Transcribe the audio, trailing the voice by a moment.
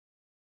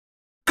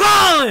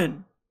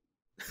done!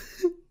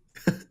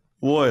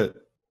 What?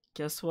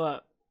 Guess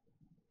what?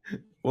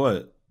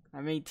 What?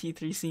 I made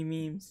T3C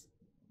memes.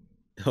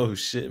 Oh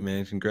shit,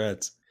 man.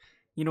 Congrats.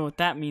 You know what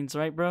that means,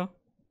 right, bro?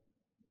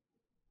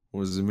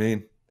 What does it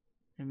mean?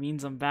 It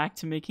means I'm back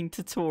to making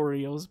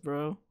tutorials,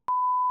 bro.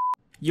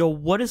 Yo,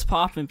 what is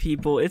poppin',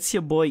 people? It's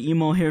your boy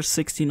Emo here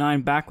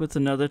 69 back with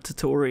another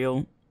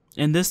tutorial.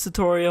 In this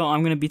tutorial,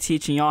 I'm gonna be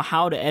teaching y'all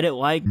how to edit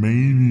like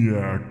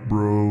Maniac,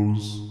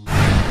 bros.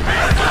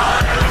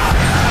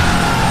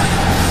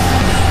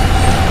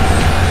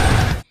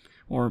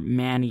 Or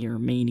Manii or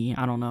Manii,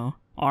 I don't know.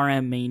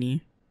 RM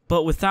Manii.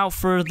 But without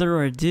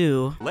further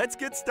ado, let's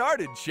get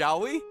started,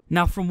 shall we?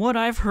 Now from what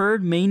I've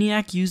heard,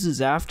 Maniac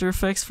uses After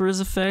Effects for his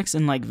effects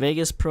and like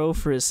Vegas Pro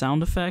for his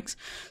sound effects.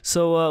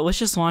 So let's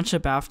just launch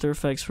up After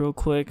Effects real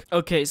quick.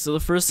 Okay, so the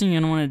first thing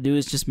you're gonna wanna do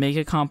is just make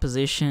a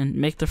composition,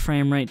 make the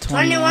frame rate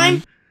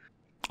 21.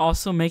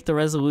 Also make the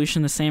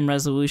resolution the same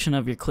resolution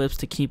of your clips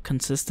to keep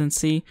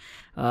consistency.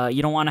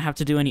 You don't wanna have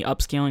to do any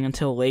upscaling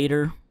until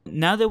later.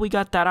 Now that we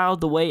got that out of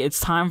the way, it's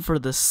time for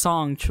the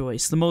song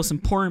choice. The most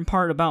important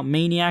part about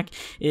Maniac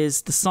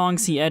is the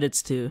songs he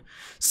edits to.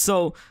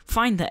 So,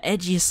 find the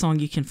edgiest song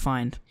you can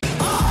find.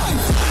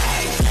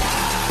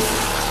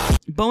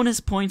 Bonus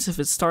points if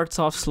it starts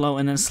off slow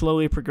and then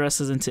slowly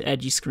progresses into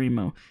edgy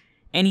screamo.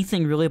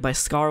 Anything really by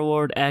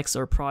Scarlord, X,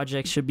 or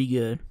Project should be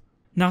good.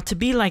 Now, to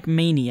be like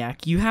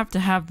Maniac, you have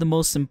to have the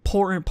most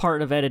important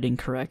part of editing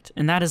correct,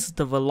 and that is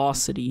the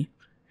velocity.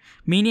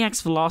 Maniac's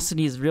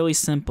velocity is really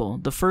simple.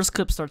 The first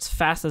clip starts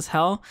fast as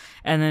hell,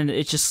 and then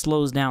it just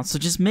slows down. So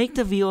just make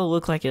the VO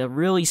look like a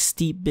really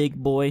steep big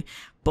boy,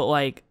 but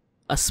like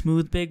a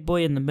smooth big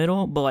boy in the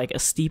middle, but like a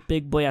steep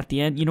big boy at the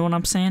end, you know what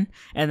I'm saying?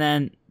 And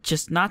then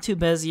just not too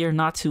Bezier,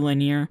 not too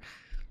linear.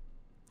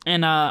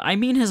 And I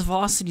mean his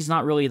velocity is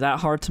not really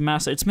that hard to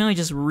master. It's mainly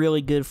just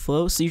really good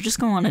flow, so you're just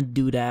gonna wanna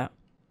do that.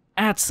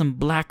 Add some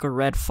black or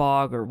red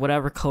fog or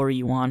whatever color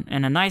you want,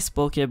 and a nice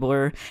bokeh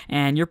blur,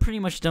 and you're pretty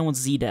much done with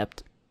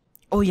Z-depth.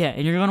 Oh yeah,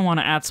 and you're going to want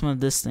to add some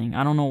of this thing.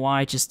 I don't know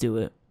why, just do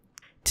it.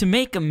 To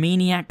make a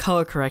Maniac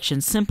color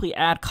correction, simply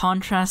add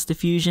contrast,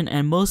 diffusion,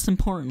 and most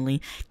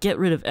importantly, get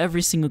rid of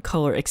every single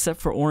color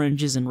except for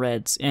oranges and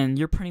reds, and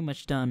you're pretty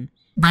much done.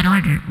 But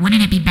order,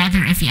 wouldn't it be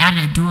better if you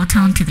added a dual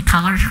tone to the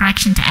color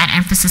correction to add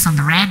emphasis on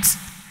the reds?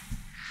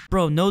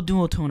 Bro, no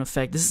dual tone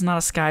effect. This is not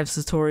a Skives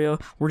tutorial.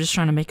 We're just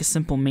trying to make a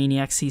simple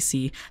Maniac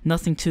CC.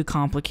 Nothing too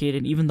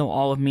complicated, even though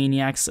all of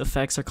Maniac's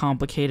effects are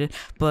complicated.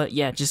 But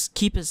yeah, just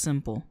keep it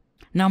simple.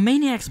 Now,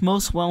 Maniac's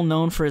most well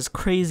known for his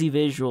crazy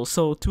visuals,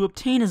 so to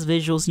obtain his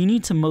visuals, you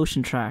need to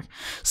motion track.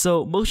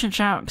 So motion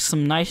track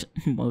some nice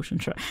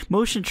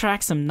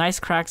some nice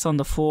cracks on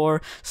the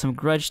floor, some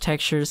grudge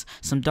textures,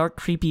 some dark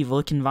creepy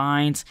looking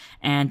vines,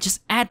 and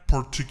just add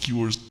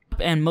particulars.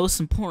 And most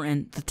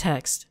important, the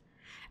text.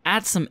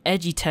 Add some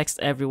edgy text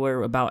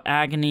everywhere about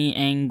agony,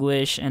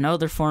 anguish, and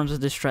other forms of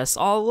distress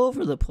all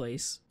over the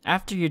place.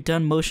 After you're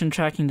done motion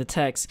tracking the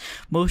text,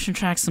 motion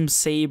track some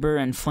saber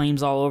and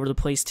flames all over the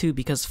place too,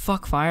 because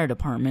fuck fire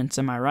departments,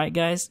 am I right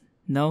guys?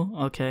 No?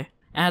 Okay.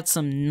 Add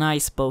some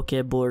nice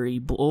bokeh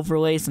blurry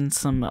overlays and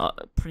some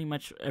pretty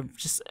much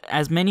just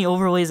as many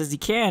overlays as you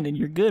can and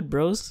you're good,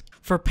 bros.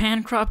 For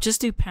pan crop,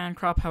 just do pan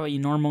crop how you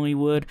normally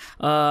would.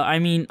 I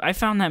mean, I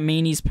found that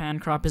Mani's pan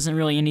crop isn't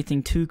really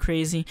anything too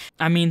crazy.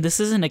 I mean, this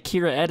isn't a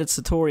Kira edits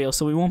tutorial,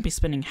 so we won't be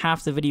spending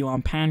half the video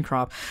on pan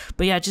crop.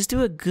 But yeah, just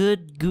do a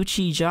good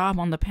Gucci job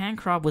on the pan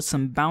crop with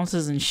some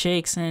bounces and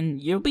shakes and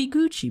you'll be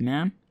Gucci,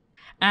 man.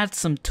 Add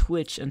some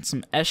twitch and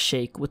some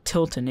S-shake with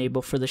tilt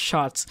enable for the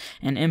shots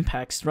and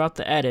impacts throughout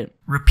the edit.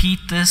 Repeat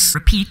this,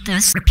 repeat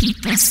this, repeat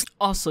this.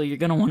 Also, you're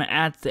gonna want to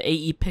add the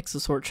AE pixel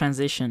sort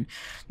transition.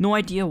 No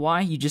idea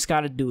why, you just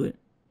gotta do it.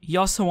 You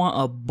also want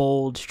a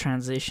bulge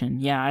transition.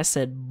 Yeah, I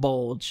said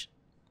bulge.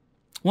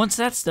 Once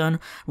that's done,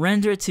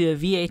 render it to a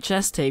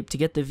VHS tape to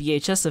get the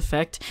VHS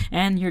effect,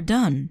 and you're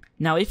done.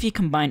 Now, if you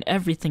combine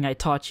everything I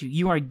taught you,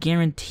 you are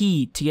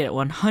guaranteed to get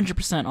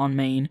 100% on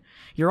main.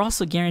 You're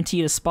also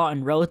guaranteed a spot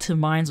in relative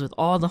minds with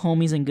all the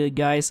homies and good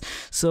guys,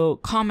 so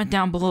comment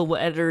down below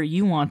what editor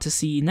you want to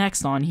see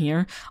next on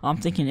here. I'm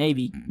thinking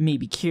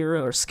maybe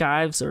Kira or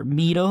Skives or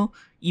Mito,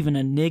 even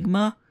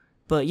Enigma.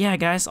 But yeah,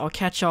 guys, I'll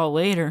catch y'all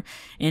later.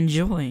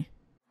 Enjoy.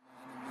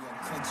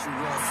 Cut you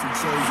off and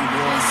kill you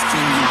all,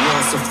 skin you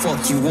all, so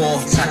fuck you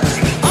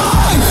all.